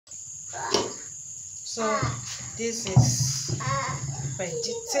So this is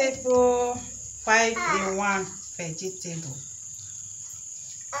vegetable 5-in-1 vegetable.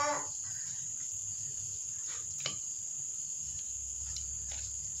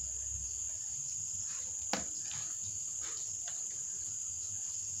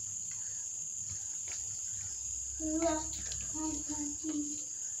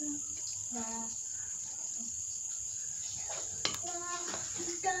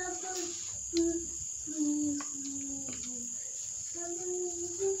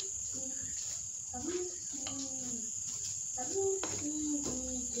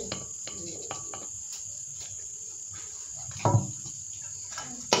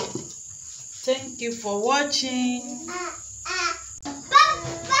 Thank you for watching.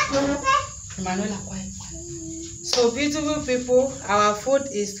 So beautiful people, our food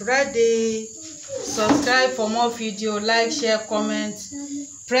is ready. Subscribe for more video, like, share, comment,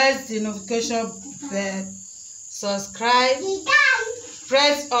 press the notification bell, subscribe,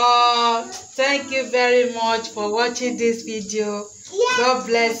 press all. Thank you very much for watching this video. God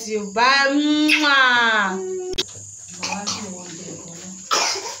bless you. Bye.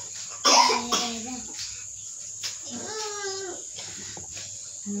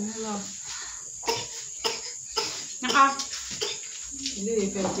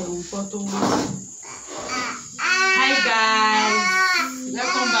 Hi guys,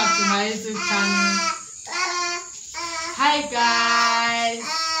 welcome back to my YouTube channel. Hi guys,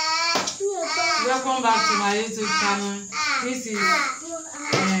 welcome back to my YouTube channel. This is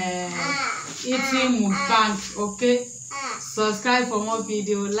eating mukbang. Okay, subscribe for more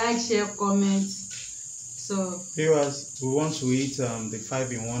video, like, share, comment. So viewers, we want to eat the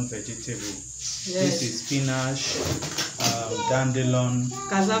 5-in-1 vegetable. Yes. This is spinach, dandelion,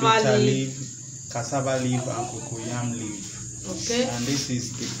 cassava leaf, and cocoyam leaf. Okay. And this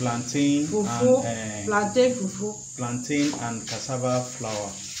is the plantain fufu, and plantain and cassava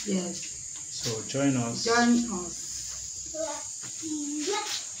flour. Yes. So join us.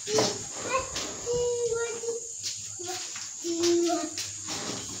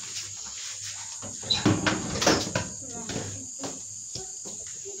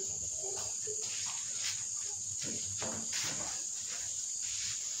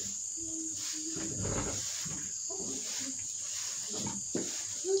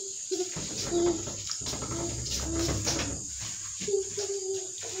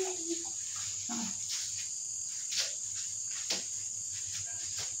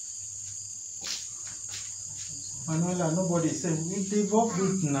 Manuela, nobody said we develop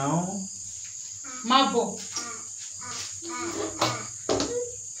it now. Mabo.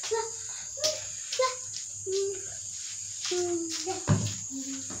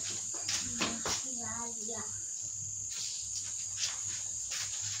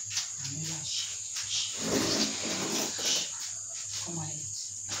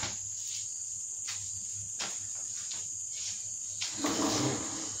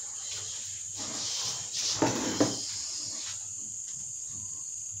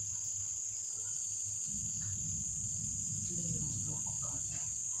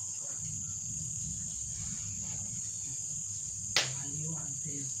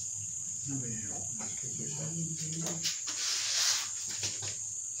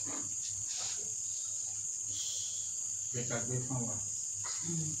 Come on.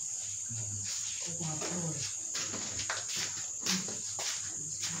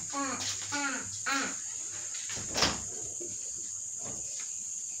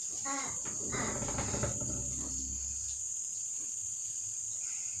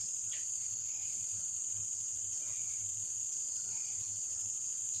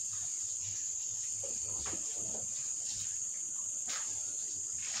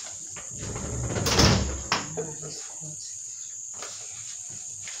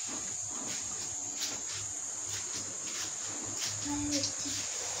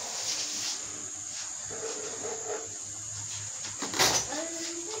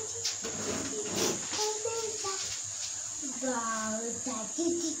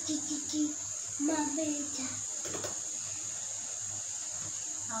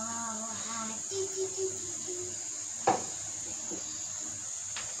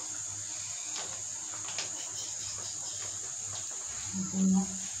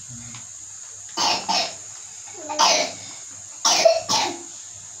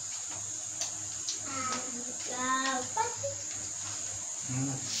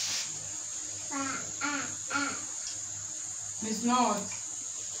 It's not.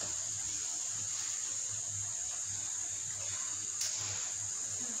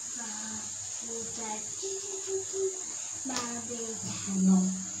 No.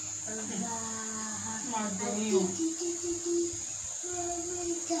 máa dùn yín o.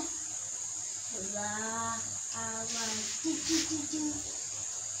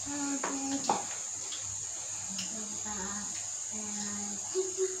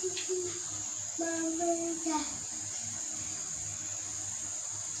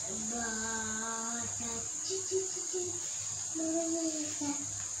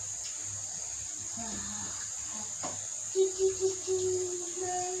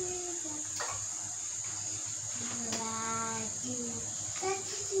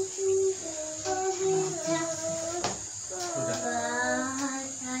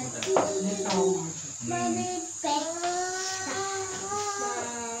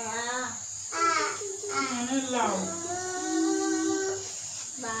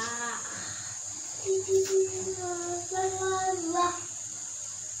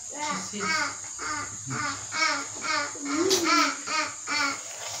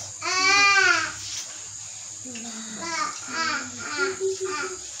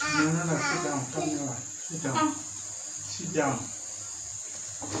 No, sit down. Come here. Sit down. Sit down.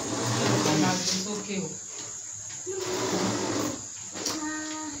 It's okay.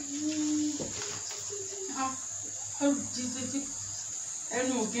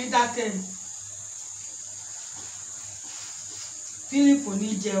 Ẹnu òkè dákẹ́. Philip ò ní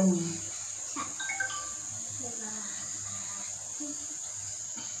jẹun yìí.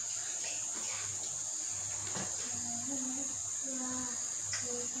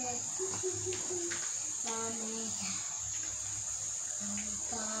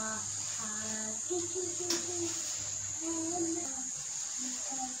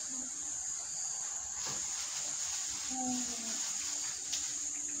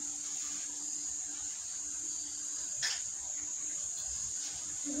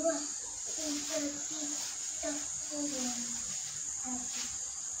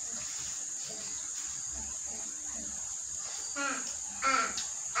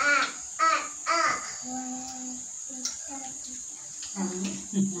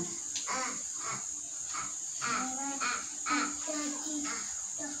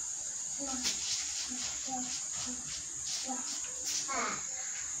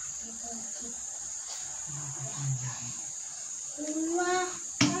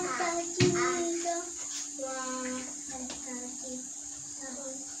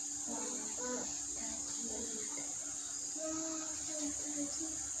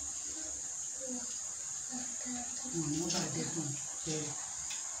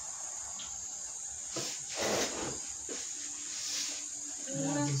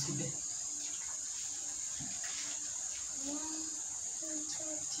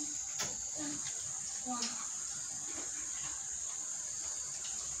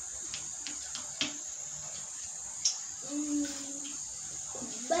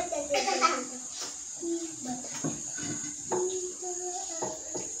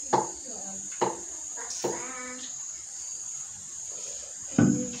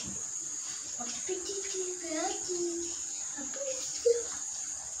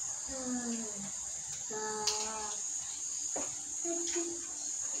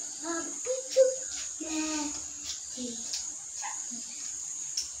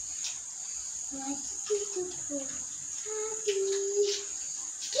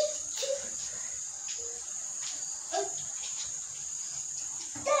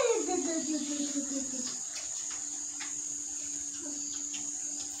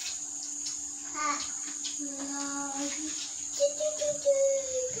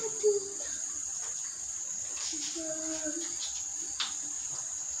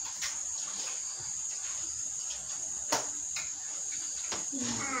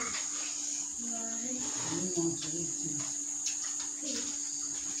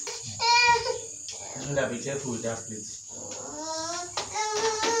 Be careful with that plate.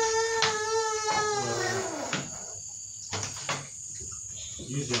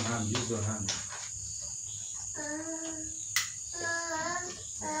 Use your hand. Use your hand.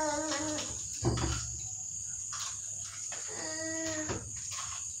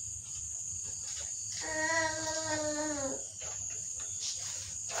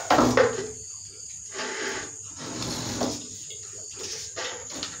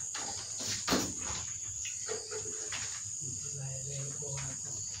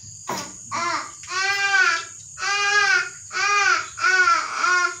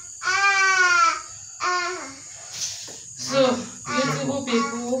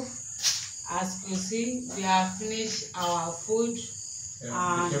 We have finished our food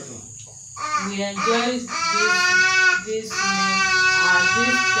and we enjoy this meal, and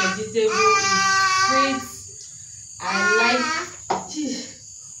this vegetable is sweet. I like this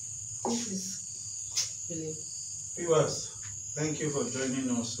is Philip. Viewers, thank you for joining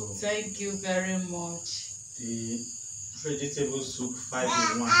us. So Thank you very much. the vegetable soup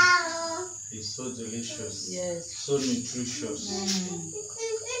 5 in 1 is so delicious. Yes. So nutritious.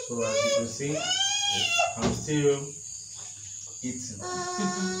 So as you can see, I'm still eating.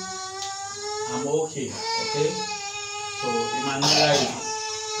 I'm okay. So Emanuela is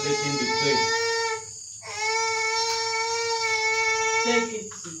licking the plate. Take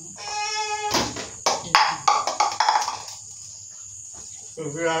it. So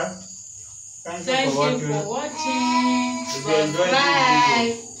Vera, thank you for watching. If you enjoyed this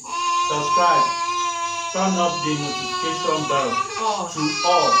video, subscribe. Turn up the notification bell to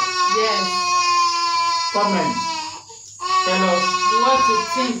all. Yes. Comment. Tell us what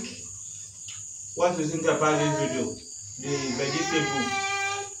you think about this video. The vegetable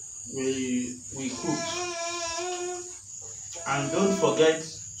we cooked. And don't forget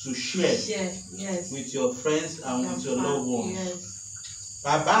to share with your friends and with your loved ones. Yes.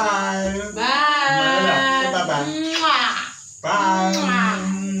 Bye-bye. Bye. Bye-bye.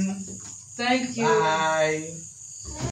 Bye. Thank you. Bye.